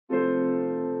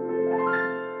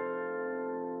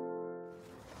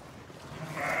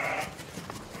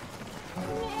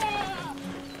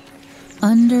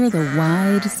Under the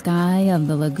wide sky of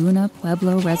the Laguna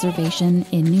Pueblo Reservation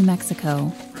in New Mexico,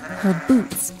 her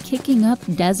boots kicking up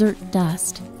desert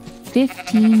dust,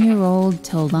 15-year-old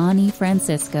Tolani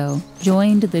Francisco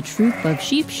joined the troop of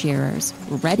sheep shearers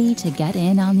ready to get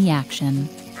in on the action.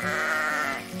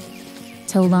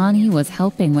 Tolani was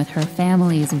helping with her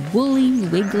family's woolly,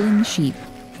 wiggling sheep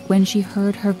when she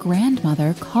heard her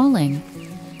grandmother calling.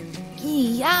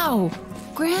 "Yow!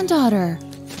 Granddaughter!"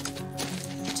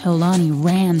 Tolani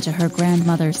ran to her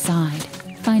grandmother's side,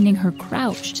 finding her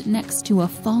crouched next to a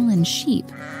fallen sheep.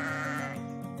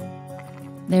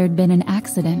 There'd been an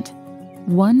accident.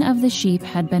 One of the sheep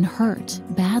had been hurt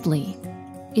badly.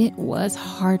 It was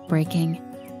heartbreaking.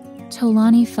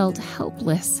 Tolani felt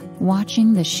helpless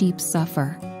watching the sheep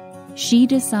suffer. She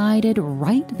decided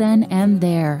right then and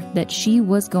there that she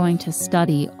was going to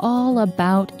study all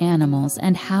about animals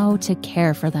and how to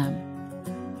care for them.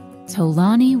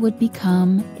 Tolani would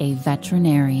become a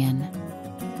veterinarian.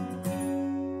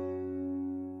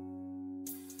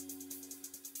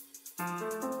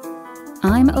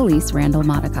 I'm Elise Randall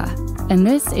Modica, and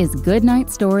this is Goodnight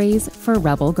Stories for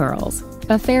Rebel Girls,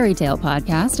 a fairy tale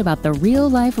podcast about the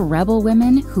real-life rebel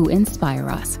women who inspire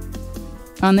us.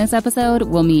 On this episode,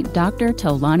 we'll meet Dr.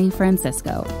 Tolani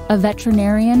Francisco, a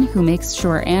veterinarian who makes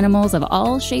sure animals of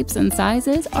all shapes and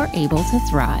sizes are able to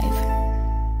thrive.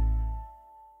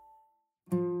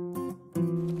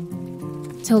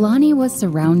 Tolani was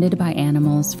surrounded by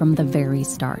animals from the very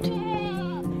start.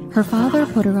 Her father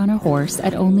put her on a horse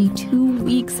at only 2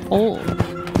 weeks old.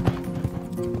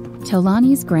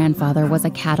 Tolani's grandfather was a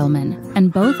cattleman,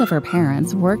 and both of her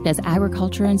parents worked as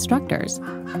agriculture instructors.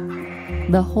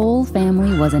 The whole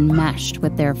family was enmeshed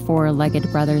with their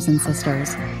four-legged brothers and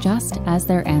sisters, just as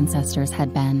their ancestors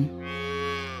had been.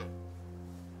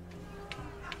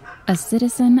 A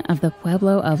citizen of the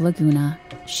Pueblo of Laguna,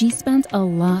 she spent a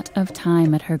lot of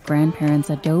time at her grandparents'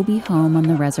 adobe home on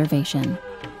the reservation,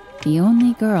 the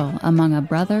only girl among a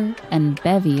brother and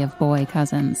bevy of boy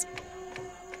cousins.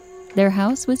 Their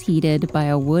house was heated by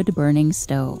a wood-burning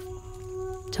stove.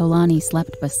 Tolani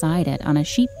slept beside it on a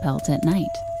sheep pelt at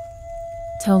night.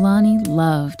 Tolani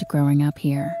loved growing up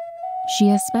here. She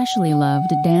especially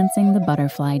loved dancing the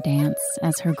butterfly dance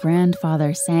as her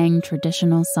grandfather sang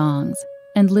traditional songs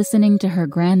and listening to her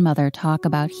grandmother talk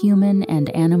about human and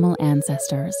animal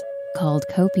ancestors, called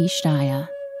Kopi Shtaya.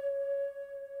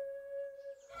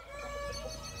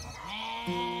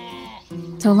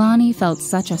 Tolani felt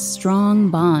such a strong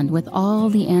bond with all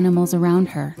the animals around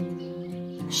her.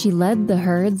 She led the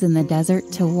herds in the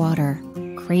desert to water,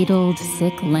 cradled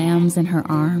sick lambs in her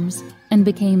arms, and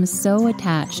became so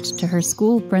attached to her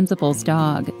school principal's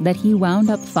dog that he wound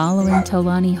up following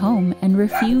Tolani home and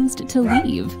refused to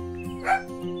leave.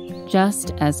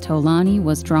 Just as Tolani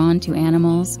was drawn to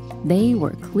animals, they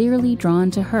were clearly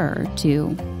drawn to her,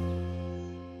 too.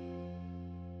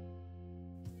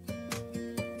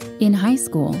 In high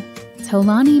school,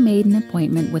 Tolani made an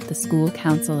appointment with the school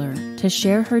counselor to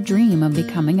share her dream of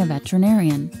becoming a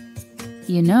veterinarian.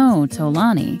 "You know,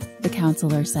 Tolani," the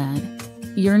counselor said,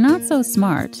 "you're not so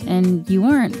smart and you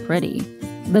aren't pretty.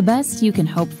 The best you can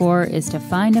hope for is to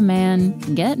find a man,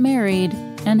 get married,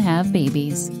 and have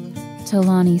babies."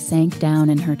 Tolani sank down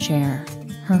in her chair,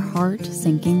 her heart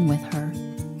sinking with her.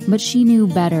 But she knew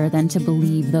better than to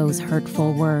believe those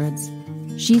hurtful words.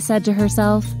 She said to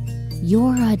herself,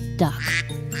 "You're a duck.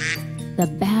 The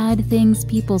bad things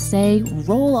people say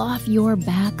roll off your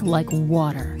back like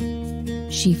water."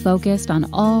 She focused on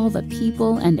all the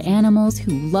people and animals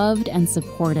who loved and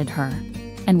supported her.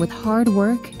 And with hard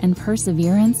work and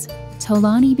perseverance,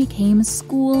 Tolani became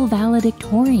school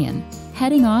valedictorian,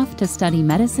 heading off to study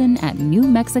medicine at New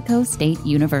Mexico State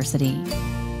University.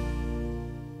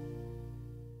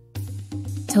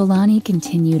 Tolani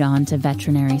continued on to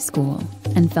veterinary school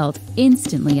and felt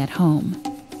instantly at home.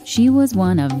 She was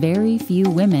one of very few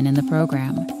women in the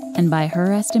program, and by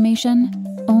her estimation,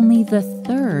 only the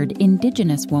third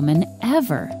Indigenous woman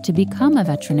ever to become a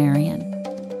veterinarian.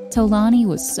 Tolani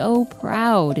was so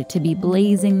proud to be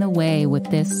blazing the way with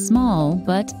this small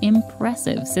but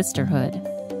impressive sisterhood.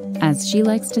 As she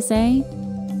likes to say,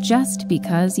 just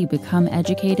because you become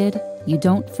educated, you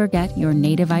don't forget your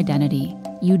native identity.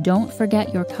 You don't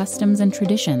forget your customs and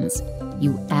traditions.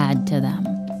 You add to them.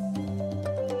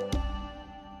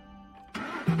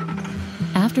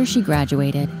 After she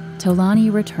graduated,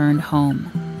 Tolani returned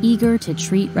home, eager to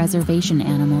treat reservation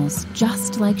animals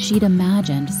just like she'd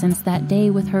imagined since that day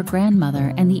with her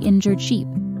grandmother and the injured sheep.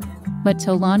 But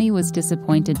Tolani was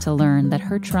disappointed to learn that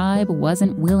her tribe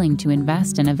wasn't willing to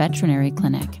invest in a veterinary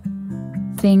clinic.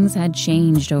 Things had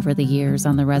changed over the years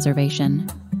on the reservation.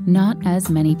 Not as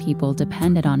many people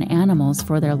depended on animals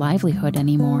for their livelihood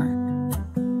anymore.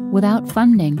 Without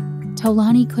funding,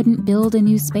 Tolani couldn't build a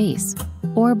new space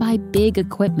or buy big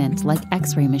equipment like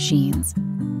X-ray machines.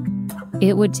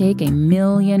 It would take $1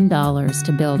 million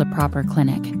to build a proper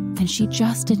clinic, and she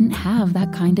just didn't have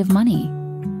that kind of money.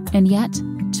 And yet,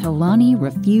 Tolani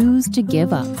refused to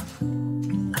give up.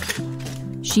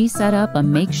 She set up a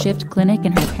makeshift clinic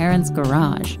in her parents'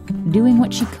 garage, doing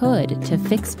what she could to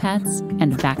fix pets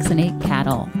and vaccinate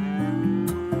cattle.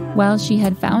 While she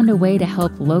had found a way to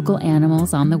help local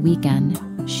animals on the weekend,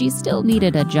 she still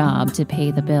needed a job to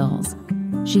pay the bills.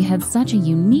 She had such a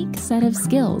unique set of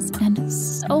skills and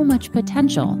so much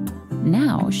potential.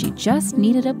 Now she just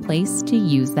needed a place to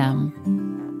use them.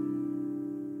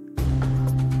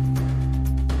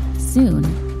 Soon,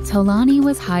 Tolani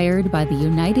was hired by the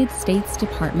United States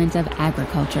Department of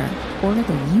Agriculture, or the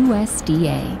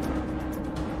USDA.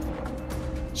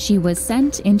 She was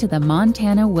sent into the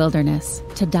Montana wilderness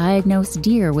to diagnose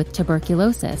deer with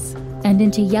tuberculosis and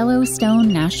into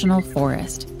Yellowstone National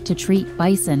Forest to treat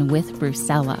bison with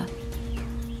brucella.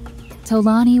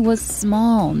 Tolani was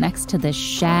small next to the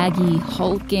shaggy,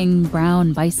 hulking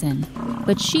brown bison,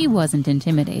 but she wasn't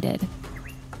intimidated.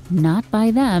 Not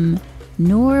by them,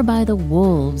 nor by the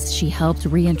wolves she helped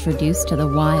reintroduce to the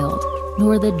wild,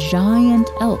 nor the giant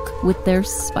elk with their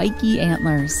spiky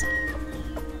antlers.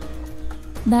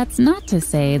 That's not to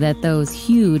say that those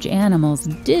huge animals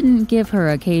didn't give her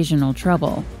occasional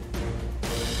trouble.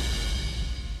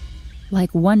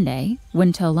 Like one day,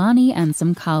 when Tolani and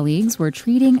some colleagues were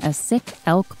treating a sick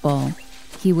elk bull.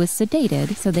 He was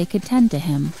sedated so they could tend to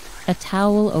him, a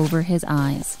towel over his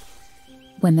eyes.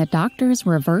 When the doctors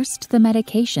reversed the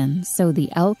medication so the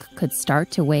elk could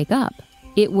start to wake up,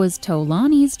 it was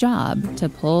Tolani's job to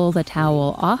pull the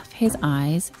towel off his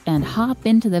eyes and hop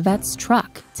into the vet's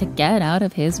truck to get out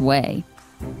of his way.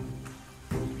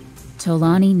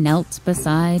 Tolani knelt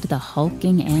beside the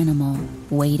hulking animal,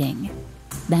 waiting.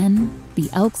 Then the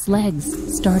elk's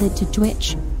legs started to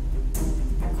twitch.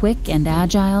 Quick and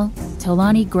agile,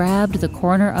 Tolani grabbed the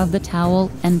corner of the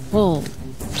towel and pulled.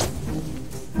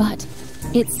 But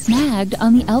it snagged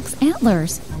on the elk's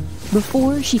antlers.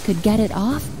 Before she could get it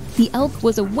off, the elk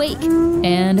was awake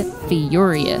and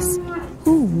furious.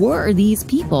 Who were these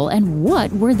people and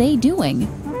what were they doing?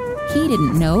 He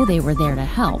didn't know they were there to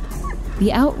help.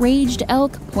 The outraged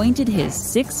elk pointed his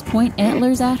 6-point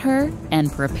antlers at her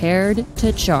and prepared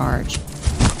to charge.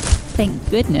 Thank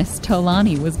goodness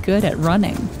Tolani was good at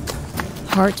running.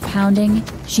 Heart pounding,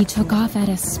 she took off at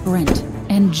a sprint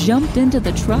and jumped into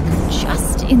the truck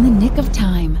just in the nick of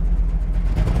time.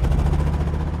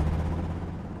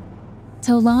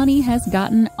 Tolani has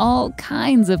gotten all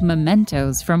kinds of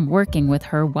mementos from working with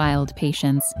her wild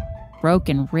patients.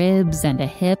 Broken ribs and a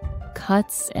hip,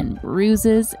 cuts and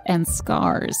bruises and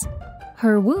scars.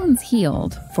 Her wounds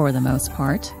healed, for the most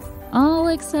part, all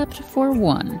except for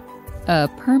one, a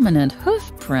permanent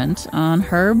hoof print on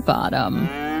her bottom.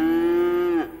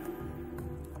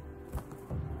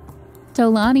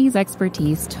 Tolani's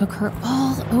expertise took her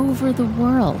all over the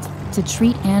world to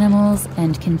treat animals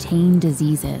and contain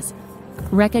diseases.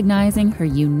 Recognizing her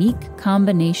unique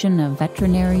combination of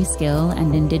veterinary skill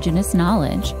and indigenous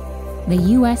knowledge, the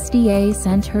USDA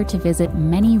sent her to visit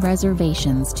many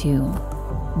reservations too.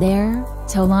 There,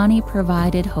 Tolani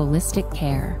provided holistic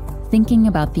care, thinking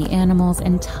about the animals'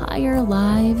 entire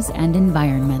lives and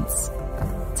environments.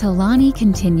 Tolani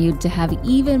continued to have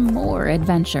even more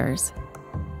adventures.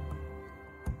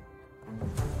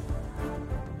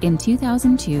 In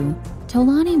 2002,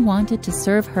 Tolani wanted to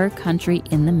serve her country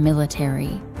in the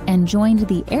military and joined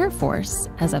the Air Force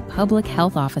as a public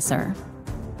health officer.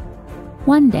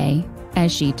 One day,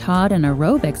 as she taught an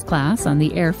aerobics class on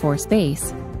the Air Force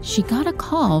Base, she got a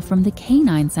call from the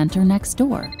canine center next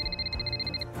door.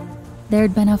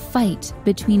 There'd been a fight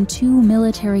between two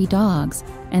military dogs,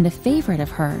 and a favorite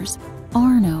of hers,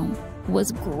 Arno,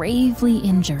 was gravely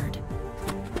injured.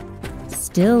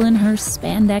 Still in her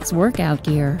spandex workout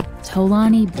gear,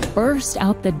 Tolani burst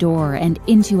out the door and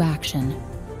into action.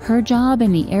 Her job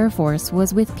in the Air Force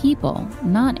was with people,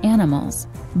 not animals,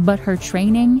 but her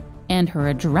training and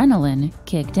her adrenaline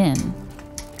kicked in.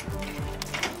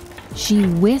 She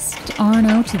whisked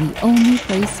Arno to the only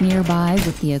place nearby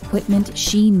with the equipment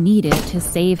she needed to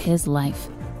save his life.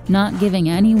 Not giving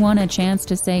anyone a chance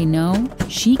to say no,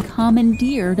 she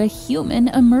commandeered a human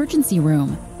emergency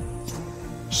room.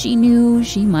 She knew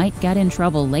she might get in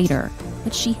trouble later,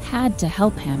 but she had to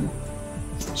help him.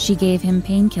 She gave him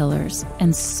painkillers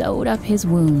and sewed up his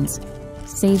wounds.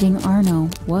 Saving Arno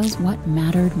was what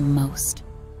mattered most.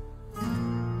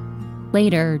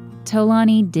 Later,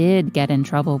 Tolani did get in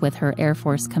trouble with her Air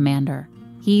Force commander.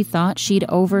 He thought she'd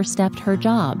overstepped her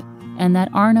job and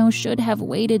that Arno should have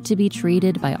waited to be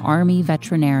treated by Army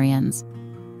veterinarians.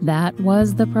 That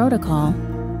was the protocol,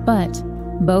 but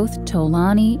both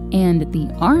Tolani and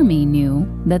the Army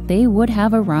knew that they would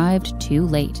have arrived too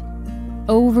late.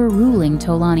 Overruling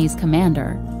Tolani's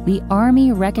commander, the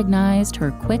Army recognized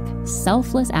her quick,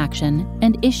 selfless action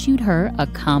and issued her a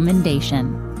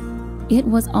commendation. It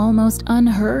was almost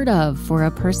unheard of for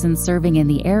a person serving in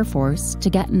the Air Force to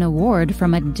get an award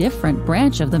from a different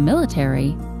branch of the military,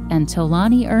 and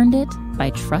Tolani earned it by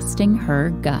trusting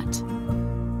her gut.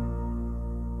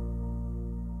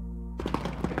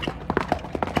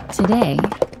 Today,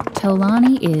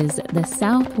 Tolani is the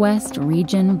Southwest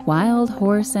Region Wild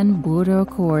Horse and Burro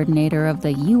Coordinator of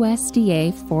the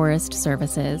USDA Forest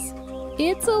Services.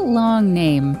 It's a long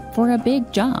name for a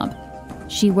big job.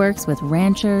 She works with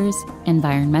ranchers,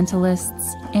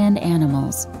 environmentalists, and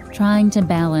animals, trying to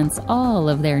balance all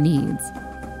of their needs.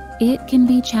 It can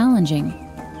be challenging.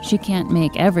 She can't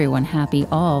make everyone happy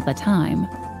all the time,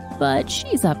 but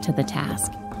she's up to the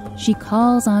task. She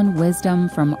calls on wisdom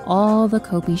from all the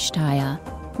Kopishtaya,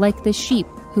 like the sheep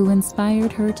who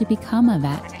inspired her to become a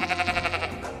vet,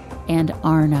 and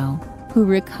Arno, who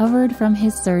recovered from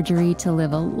his surgery to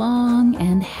live a long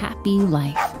and happy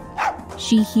life.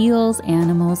 She heals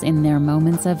animals in their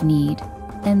moments of need,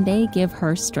 and they give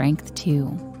her strength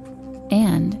too.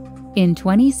 And in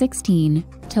 2016,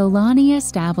 Tolani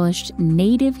established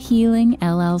Native Healing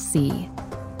LLC,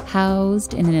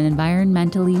 housed in an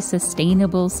environmentally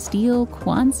sustainable steel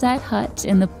Quonset hut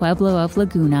in the Pueblo of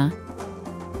Laguna.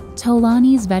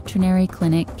 Tolani's veterinary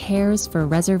clinic cares for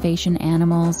reservation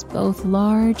animals both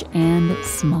large and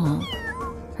small.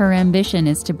 Her ambition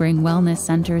is to bring wellness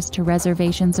centers to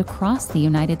reservations across the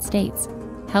United States,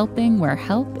 helping where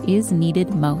help is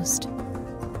needed most.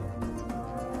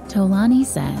 Tolani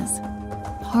says,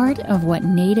 part of what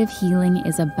native healing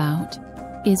is about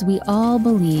is we all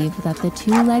believe that the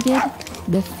two-legged,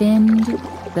 the finned,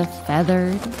 the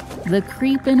feathered, the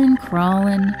creepin' and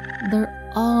crawlin',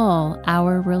 they're all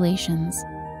our relations.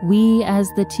 We as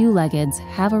the two-leggeds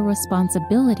have a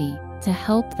responsibility to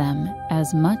help them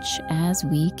as much as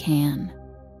we can.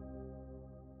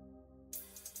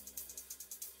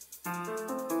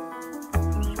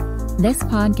 This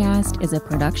podcast is a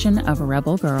production of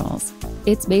Rebel Girls.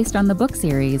 It's based on the book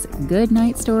series Good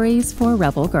Night Stories for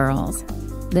Rebel Girls.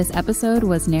 This episode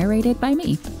was narrated by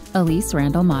me, Elise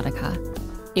Randall Modica.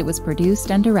 It was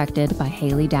produced and directed by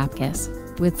Haley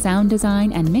Dapkus, with sound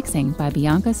design and mixing by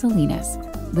Bianca Salinas.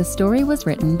 The story was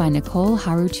written by Nicole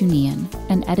Haroutunian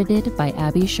and edited by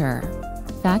Abby Sher.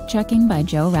 Fact-checking by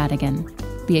Joe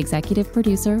Rhatigan. The executive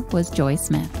producer was Joy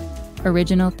Smith.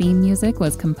 Original theme music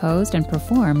was composed and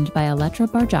performed by Elettra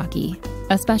Bargiacchi.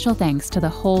 A special thanks to the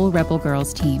whole Rebel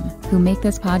Girls team who make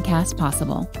this podcast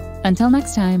possible. Until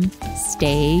next time,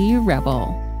 stay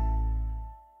Rebel.